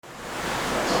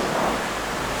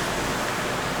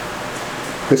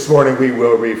This morning we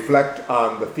will reflect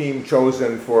on the theme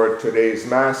chosen for today's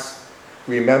Mass.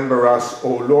 Remember us,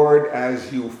 O Lord,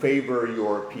 as you favor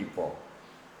your people.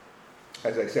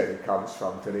 As I said, it comes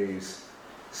from today's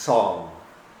psalm.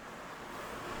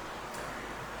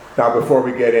 Now, before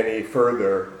we get any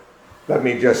further, let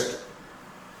me just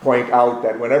point out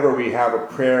that whenever we have a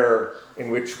prayer in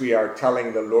which we are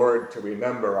telling the Lord to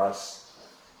remember us,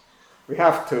 we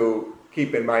have to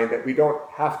keep in mind that we don't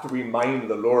have to remind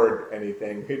the Lord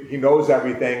anything. He knows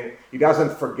everything. He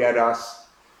doesn't forget us.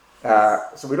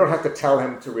 So we don't have to tell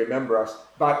him to remember us.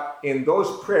 But in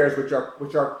those prayers,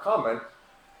 which are common,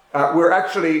 we're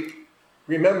actually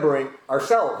remembering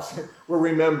ourselves. We're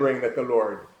remembering that the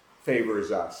Lord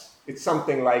favors us. It's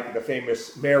something like the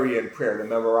famous Marian prayer, the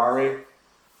Memorare.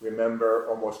 Remember,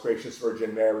 O most gracious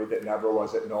Virgin Mary, that never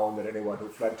was it known that anyone who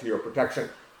fled to your protection.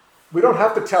 We don't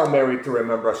have to tell Mary to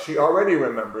remember us. She already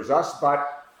remembers us,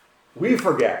 but we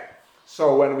forget.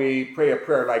 So when we pray a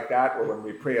prayer like that, or when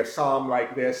we pray a psalm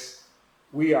like this,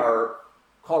 we are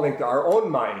calling to our own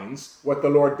minds what the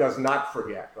Lord does not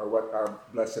forget, or what our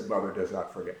Blessed Mother does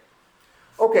not forget.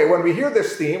 Okay, when we hear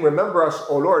this theme, remember us,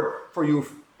 O Lord, for you,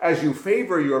 as you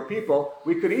favor your people,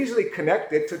 we could easily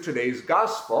connect it to today's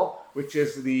gospel, which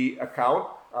is the account,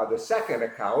 the second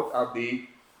account of the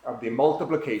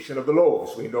multiplication of the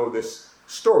loaves. We know this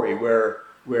story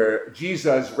where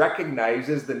Jesus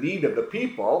recognizes the need of the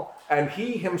people, and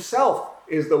he himself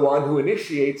is the one who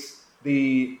initiates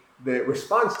the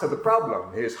response to the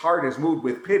problem. His heart is moved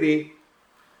with pity.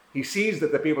 He sees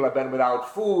that the people have been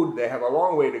without food. They have a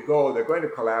long way to go. They're going to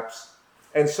collapse.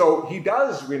 And so he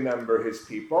does remember his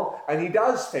people, and he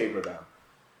does favor them.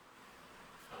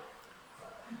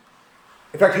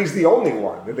 In fact, he's the only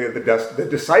one. The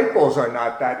disciples are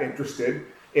not that interested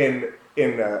in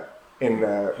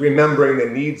remembering the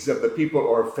needs of the people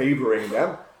or favoring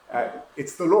them.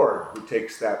 It's the Lord who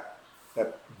takes that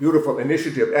beautiful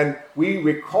initiative. And we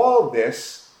recall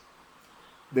this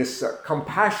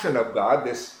compassion of God,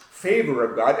 this favor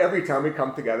of God, every time we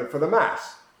come together for the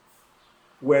Mass.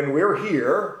 When we're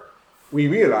here, we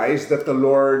realize that the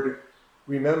Lord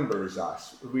remembers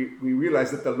us. We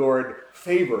realize that the Lord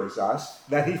favors us,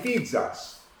 that he feeds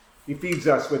us. He feeds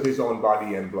us with his own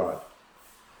body and blood.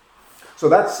 So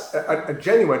that's a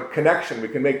genuine connection we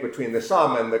can make between the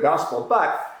psalm and the gospel.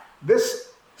 But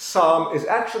this psalm is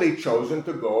actually chosen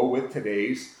to go with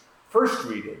today's first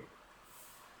reading,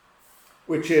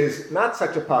 which is not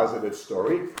such a positive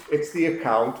story. It's the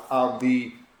account of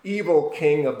the evil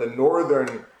king of the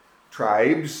northern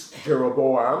tribes,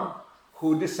 Jeroboam,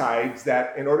 who decides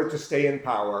that in order to stay in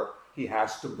power, he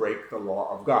has to break the law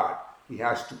of God. He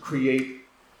has to create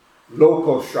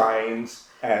local shrines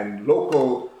and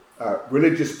local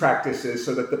religious practices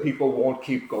so that the people won't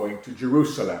keep going to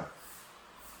Jerusalem.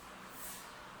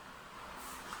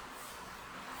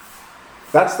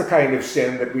 That's the kind of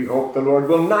sin that we hope the Lord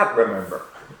will not remember.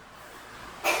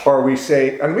 Or we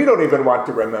say, and we don't even want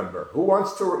to remember. Who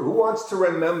wants to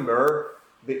remember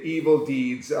the evil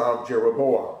deeds of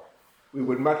Jeroboam? We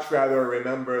would much rather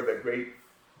remember the great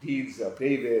deeds of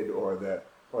David, or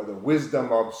the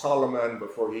wisdom of Solomon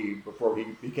before he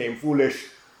became foolish,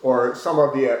 or some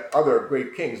of the other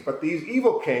great kings. But these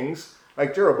evil kings,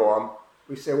 like Jeroboam,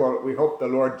 we say, well, we hope the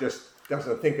Lord just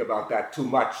doesn't think about that too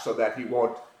much, so that he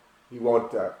won't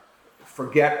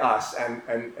forget us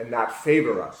and not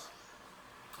favor us.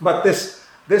 But this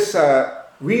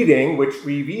reading, which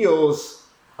reveals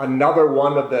another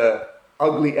one of the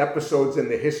ugly episodes in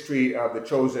the history of the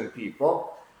chosen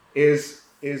people, is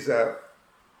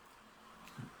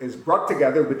brought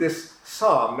together with this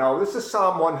psalm. Now, this is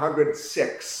Psalm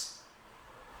 106,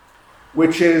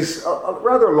 which is a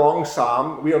rather long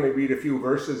psalm. We only read a few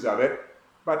verses of it,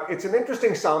 but it's an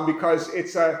interesting psalm because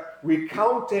it's a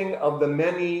recounting of the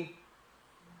many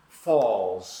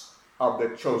falls of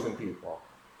the chosen people.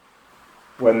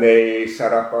 When they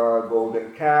set up a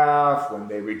golden calf, when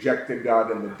they rejected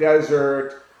God in the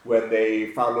desert, when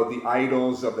they followed the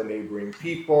idols of the neighboring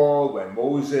people, when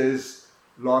Moses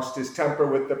lost his temper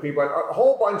with the people, a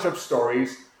whole bunch of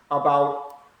stories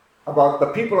about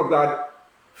the people of God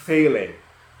failing.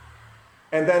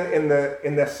 And then in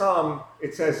the psalm,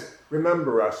 it says,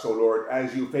 remember us, O Lord,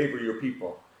 as you favor your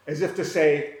people. As if to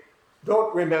say,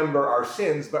 don't remember our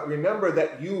sins, but remember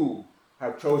that you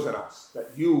have chosen us,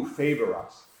 that you favor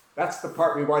us. That's the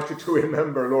part we want you to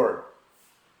remember, Lord.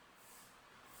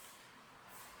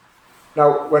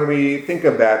 Now, when we think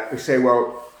of that, we say,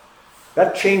 well,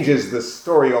 that changes the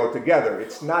story altogether.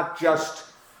 It's not just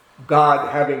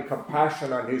God having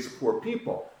compassion on his poor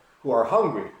people who are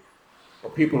hungry,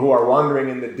 or people who are wandering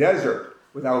in the desert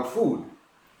without food.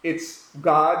 It's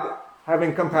God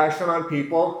having compassion on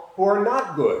people who are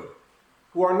not good,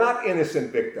 who are not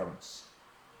innocent victims.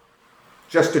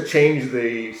 Just to change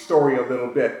the story a little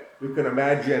bit, we can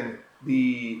imagine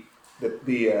the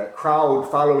crowd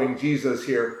following Jesus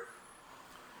here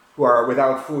who are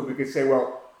without food. We could say,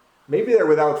 well, maybe they're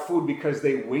without food because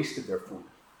they wasted their food.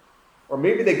 Or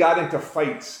maybe they got into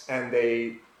fights and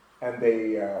they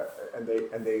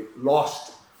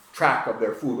lost track of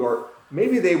their food. Or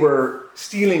maybe they were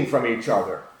stealing from each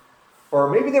other. Or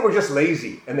maybe they were just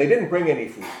lazy and they didn't bring any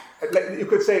food. You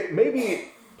could say maybe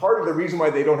part of the reason why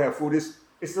they don't have food is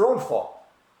it's their own fault.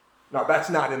 Now, that's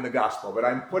not in the gospel, but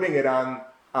I'm putting it on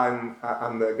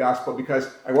the gospel because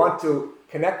I want to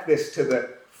connect this to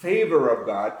the favor of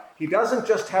God. He doesn't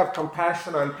just have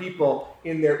compassion on people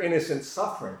in their innocent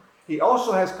suffering. He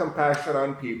also has compassion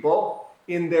on people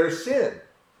in their sin.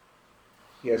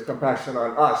 He has compassion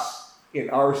on us in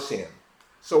our sin.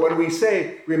 So when we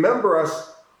say, remember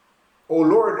us, O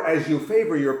Lord, as you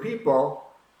favor your people,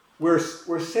 we're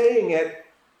saying it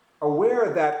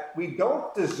aware that we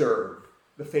don't deserve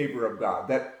the favor of God,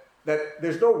 that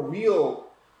there's no real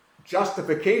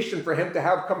justification for him to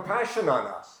have compassion on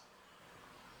us.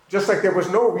 Just like there was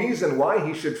no reason why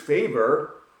he should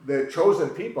favor the chosen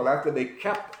people after they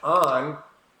kept on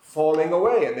falling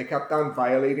away and they kept on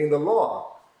violating the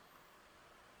law.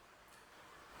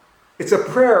 It's a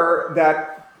prayer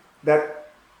that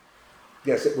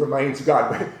yes, it reminds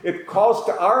God, but it calls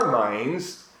to our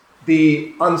minds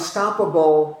the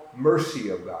unstoppable mercy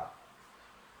of God.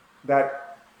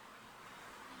 That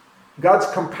God's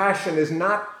compassion is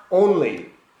not only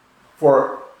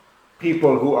for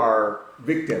people who are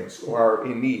victims, who are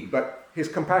in need, but his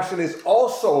compassion is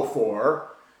also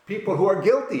for people who are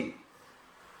guilty,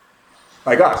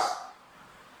 like us.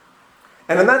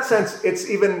 And in that sense, it's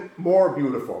even more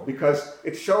beautiful because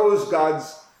it shows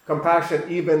God's compassion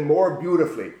even more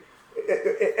beautifully.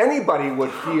 Anybody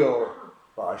would feel,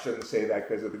 well, I shouldn't say that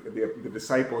because the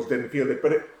disciples didn't feel it,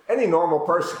 but any normal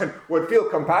person would feel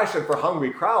compassion for a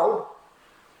hungry crowd,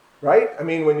 right? I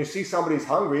mean, when you see somebody's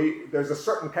hungry, there's a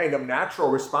certain kind of natural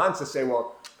response to say,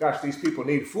 well, gosh, these people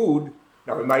need food.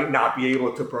 Now, we might not be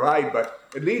able to provide, but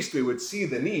at least we would see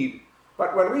the need.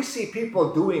 But when we see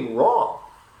people doing wrong,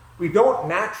 we don't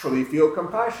naturally feel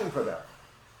compassion for them.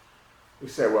 We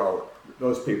say, well,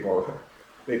 those people,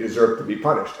 they deserve to be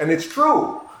punished. And it's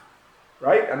true,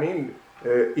 right? I mean,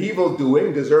 evil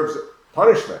doing deserves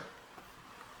punishment.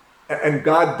 And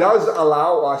God does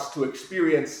allow us to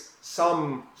experience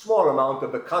some small amount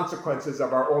of the consequences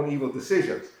of our own evil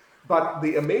decisions. But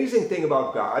the amazing thing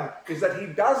about God is that he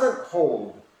doesn't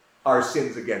hold our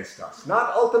sins against us.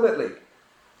 Not ultimately.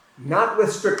 Not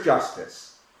with strict justice.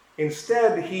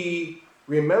 Instead, he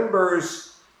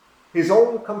remembers his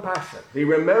own compassion. He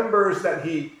remembers that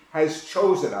he has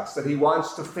chosen us, that he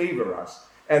wants to favor us.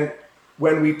 And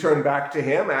when we turn back to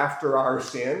him after our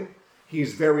sin,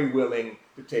 he's very willing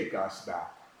to take us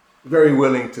back. Very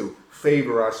willing to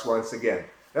favor us once again.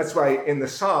 That's why in the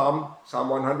Psalm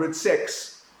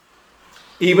 106,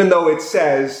 even though it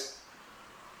says,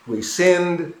 we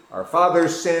sinned, our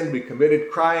fathers sinned, we committed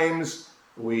crimes,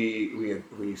 we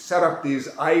set up these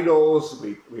idols,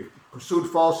 we pursued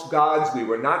false gods, we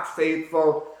were not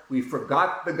faithful, we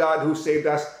forgot the God who saved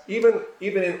us. Even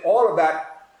in all of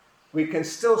that, we can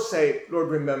still say, Lord,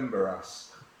 remember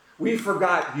us. We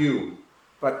forgot you,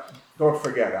 but don't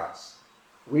forget us.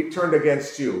 We turned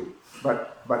against you,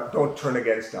 but don't turn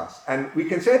against us. And we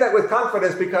can say that with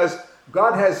confidence because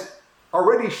God has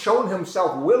already shown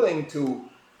himself willing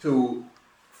to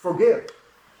forgive.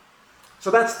 So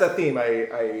that's the theme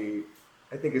I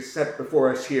think is set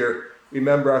before us here.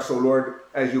 Remember us, O Lord,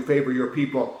 as you favor your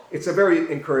people. It's a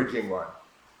very encouraging one.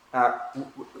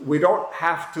 We don't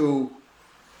have to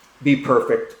be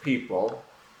perfect people,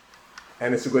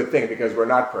 and it's a good thing because we're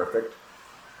not perfect.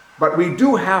 But we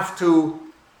do have to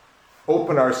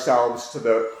open ourselves to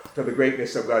the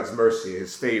greatness of God's mercy,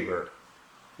 his favor.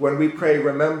 When we pray,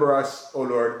 remember us, O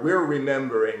Lord, we're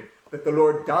remembering that the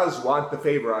Lord does want to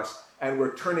favor us, and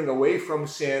we're turning away from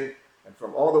sin and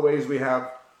from all the ways we have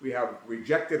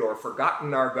rejected or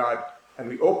forgotten our God, and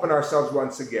we open ourselves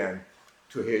once again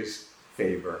to his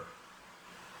favor.